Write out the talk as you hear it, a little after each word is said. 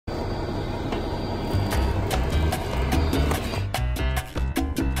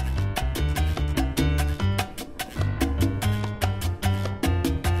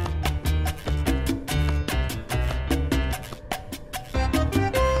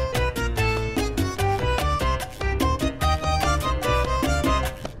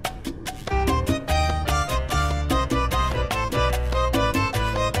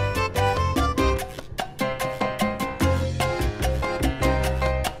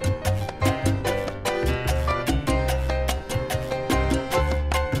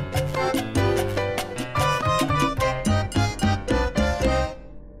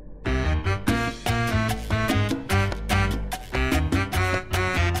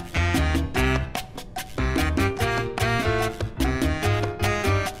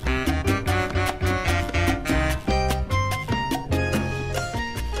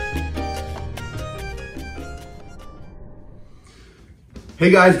Hey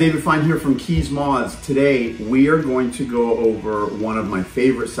guys, David Fine here from Keys Moths. Today we are going to go over one of my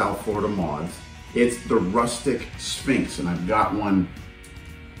favorite South Florida moths. It's the Rustic Sphinx, and I've got one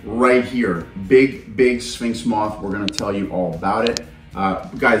right here. Big Sphinx moth. We're going to tell you all about it.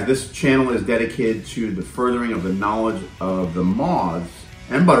 Guys, this channel is dedicated to the furthering of the knowledge of the moths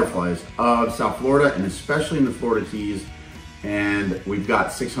and butterflies of South Florida, and especially in the Florida Keys. And we've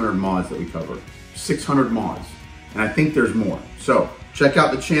got 600 moths that we cover. 600 moths. And I think there's more. So check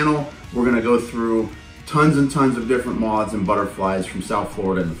out the channel. We're gonna go through tons and tons of different moths and butterflies from South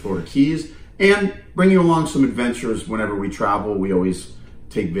Florida and the Florida Keys, and bring you along some adventures whenever we travel. We always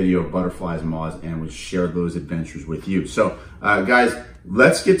take video of butterflies and moths, and we share those adventures with you. So guys,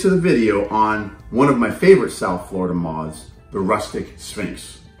 let's get to the video on one of my favorite South Florida moths, the Rustic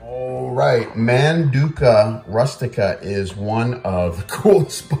Sphinx. All right, Manduca rustica is one of the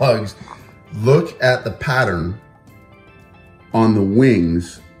coolest bugs. Look at the pattern on the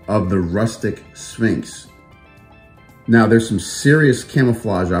wings of the Rustic Sphinx. Now there's some serious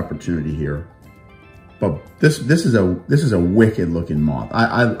camouflage opportunity here, but this is a wicked looking moth.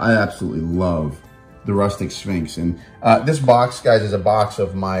 I absolutely love the Rustic Sphinx. And this box, guys, is a box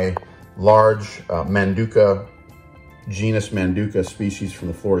of my large Manduca, genus Manduca species from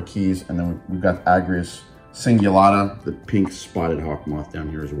the Florida Keys. And then we've got Agrius cingulata, the pink spotted hawkmoth down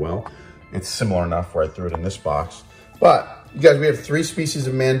here as well. It's similar enough where I threw it in this box. But you guys, we have 3 species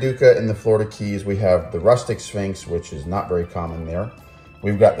of Manduca in the Florida Keys. We have the Rustic Sphinx, which is not very common there.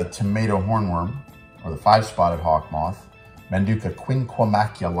 We've got the tomato hornworm, or the 5-spotted hawkmoth, Manduca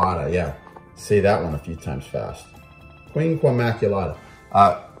quinquamaculata. Yeah, say that one a few times fast. Quinquamaculata.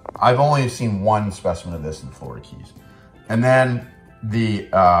 I've only seen one specimen of this in the Florida Keys. And then the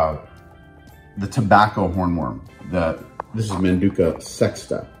tobacco hornworm. This is Manduca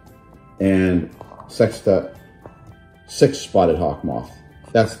sexta, and sexta 6-spotted hawkmoth.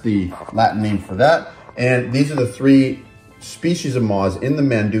 That's the Latin name for that. And these are the 3 species of moths in the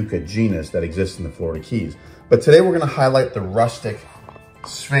Manduca genus that exist in the Florida Keys. But today we're gonna highlight the Rustic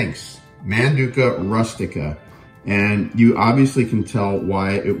Sphinx, Manduca rustica. And you obviously can tell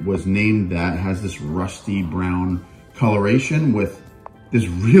why it was named that. It has this rusty brown coloration with this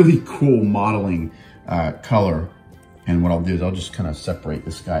really cool modeling color. And what I'll do is I'll just kind of separate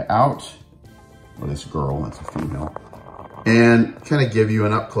this guy out, or this girl, that's a female, and kind of give you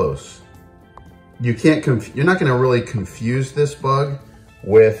an up close. You're not gonna really confuse this bug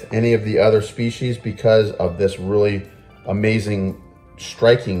with any of the other species because of this really amazing,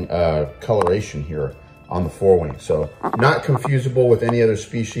 striking coloration here on the forewing. So not confusable with any other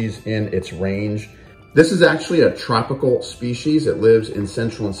species in its range. This is actually a tropical species. It lives in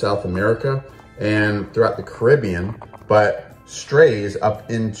Central and South America and throughout the Caribbean, but strays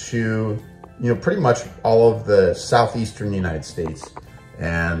up into pretty much all of the Southeastern United States.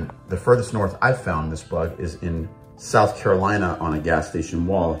 And the furthest north I've found this bug is in South Carolina on a gas station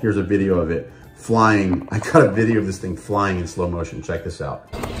wall. Here's a video of it flying. I got a video of this thing flying in slow motion. Check this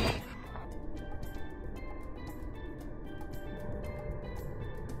out.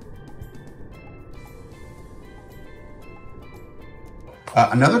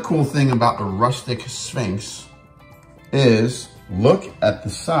 Another cool thing about the Rustic Sphinx is look at the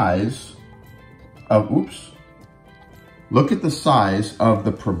size of, look at the size of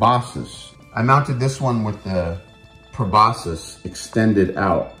the proboscis. I mounted this one with the proboscis extended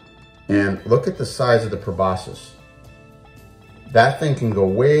out, and look at the size of the proboscis. That thing can go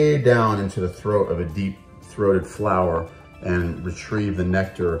way down into the throat of a deep-throated flower and retrieve the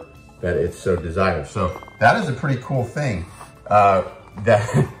nectar that it so desires. So that is a pretty cool thing.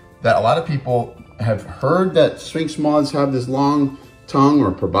 That a lot of people have heard that Sphinx moths have this long tongue or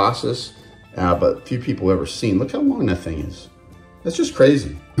proboscis, but few people have ever seen. Look how long that thing is. That's just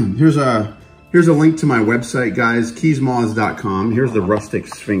crazy. Here's a link to my website, guys, keysmoths.com. Here's the Rustic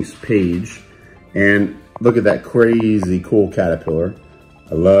Sphinx page, and look at that crazy cool caterpillar.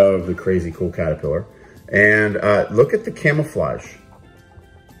 I love the crazy cool caterpillar. And look at the camouflage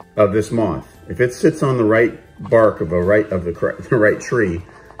of this moth. If it sits on the right bark of the right tree,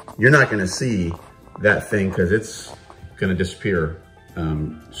 you're not gonna see that thing because it's gonna disappear.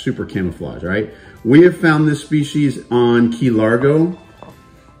 Super camouflage, right? We have found this species on Key Largo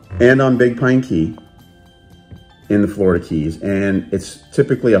and on Big Pine Key in the Florida Keys, and it's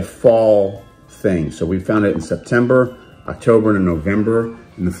typically a fall thing. So we found it in September, October, and November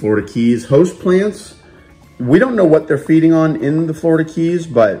in the Florida Keys. Host plants, we don't know what they're feeding on in the Florida Keys,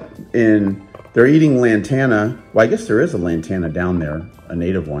 but they're eating lantana. Well, I guess there is a lantana down there, a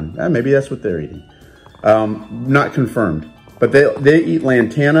native one. Maybe that's what they're eating. Not confirmed, but they eat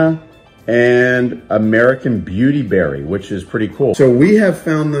lantana and American beautyberry, which is pretty cool. So we have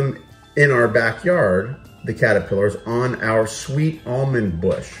found them in our backyard, the caterpillars, on our sweet almond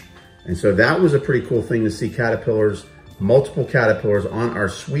bush. And so that was a pretty cool thing to see caterpillars, multiple caterpillars on our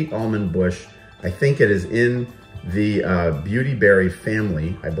sweet almond bush. I think it is in the beautyberry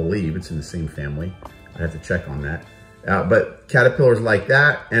family. I believe it's in the same family. I have to check on that. But caterpillars like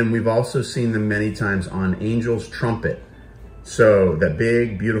that, and we've also seen them many times on angel's trumpet. So that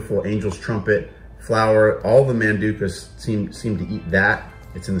big, beautiful angel's trumpet flower, all the Manducas seem to eat that.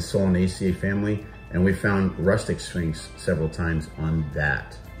 It's in the Solanaceae family, and we found Rustic Sphinx several times on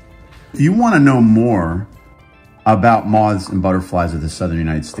that. If you want to know more about moths and butterflies of the southern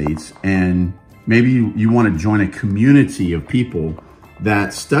United States, and maybe you want to join a community of people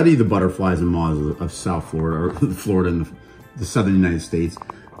that study the butterflies and moths of South Florida, or Florida and the southern United States,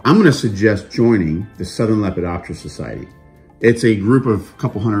 I'm going to suggest joining the Southern Lepidoptera Society. It's a group of a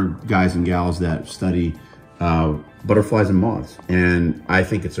couple hundred guys and gals that study butterflies and moths. And I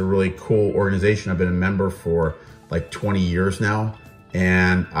think it's a really cool organization. I've been a member for like 20 years now,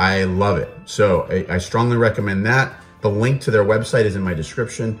 and I love it. So I strongly recommend that. The link to their website is in my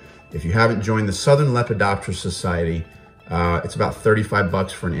description. If you haven't joined the Southern Lepidoptera Society, it's about 35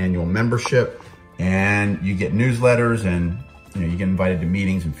 bucks for an annual membership, and you get newsletters, and you get invited to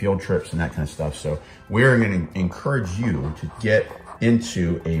meetings and field trips and that kind of stuff. So we're going to encourage you to get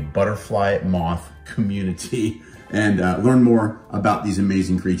into a butterfly moth community and learn more about these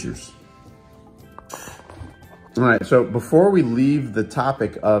amazing creatures. All right, so before we leave the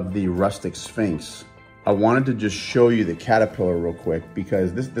topic of the Rustic Sphinx, I wanted to just show you the caterpillar real quick,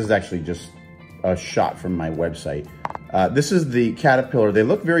 because this is actually just a shot from my website. This is the caterpillar. They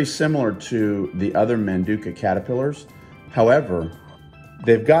look very similar to the other Manduca caterpillars. However,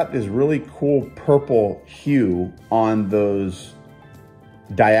 they've got this really cool purple hue on those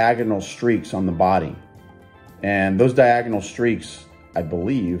diagonal streaks on the body. And those diagonal streaks, I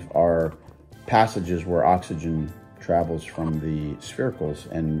believe, are passages where oxygen travels from the sphericals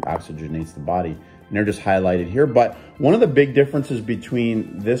and oxygenates the body. And they're just highlighted here. But one of the big differences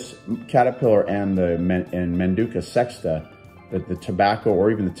between this caterpillar and the Manduca sexta, the tobacco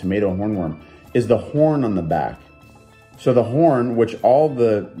or even the tomato hornworm, is the horn on the back. So the horn, which all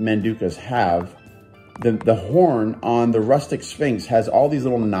the Manducas have, the horn on the Rustic Sphinx has all these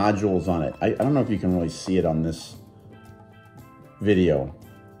little nodules on it. I don't know if you can really see it on this video,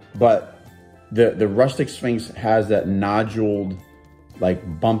 but the Rustic Sphinx has that noduled,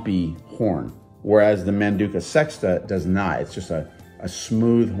 like bumpy horn, whereas the Manduca sexta does not. It's just a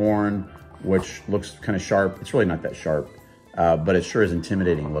smooth horn, which looks kind of sharp. It's really not that sharp, but it sure is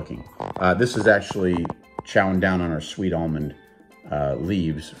intimidating looking. This is actually chowing down on our sweet almond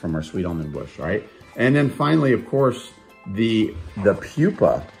leaves from our sweet almond bush, right? And then finally, of course, the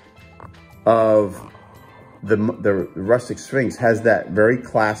pupa of the Rustic Sphinx has that very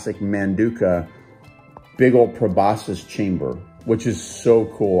classic Manduca big old proboscis chamber, which is so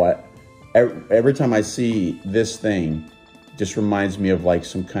cool. Every time I see this thing, it just reminds me of like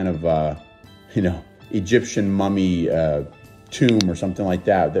some kind of, Egyptian mummy tomb or something like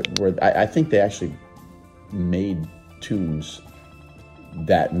that, where I think they actually made tombs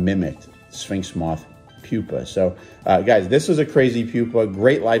that mimicked Sphinx moth pupa. So guys, this is a crazy pupa,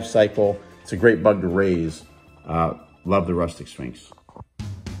 great life cycle. It's a great bug to raise. Love the Rustic Sphinx.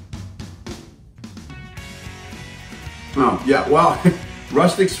 Oh yeah, well,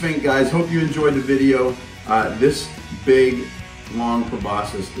 Rustic Sphinx, guys, hope you enjoyed the video. This big, long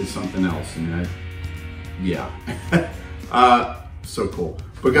proboscis is something else. I mean, yeah. So cool.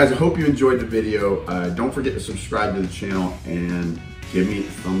 But guys, I hope you enjoyed the video. Don't forget to subscribe to the channel and give me a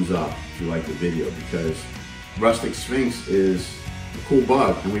thumbs up if you like the video, because Rustic Sphinx is a cool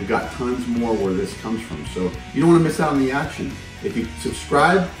bug, and we've got tons more where this comes from. So you don't want to miss out on the action. If you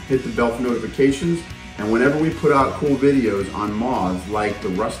subscribe, hit the bell for notifications, and whenever we put out cool videos on moths like the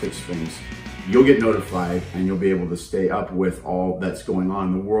Rustic Sphinx, you'll get notified and you'll be able to stay up with all that's going on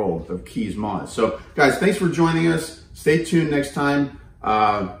in the world of Keys moths. So guys, thanks for joining us. Stay tuned next time.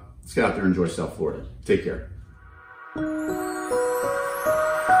 Let's get out there and enjoy South Florida. Take care.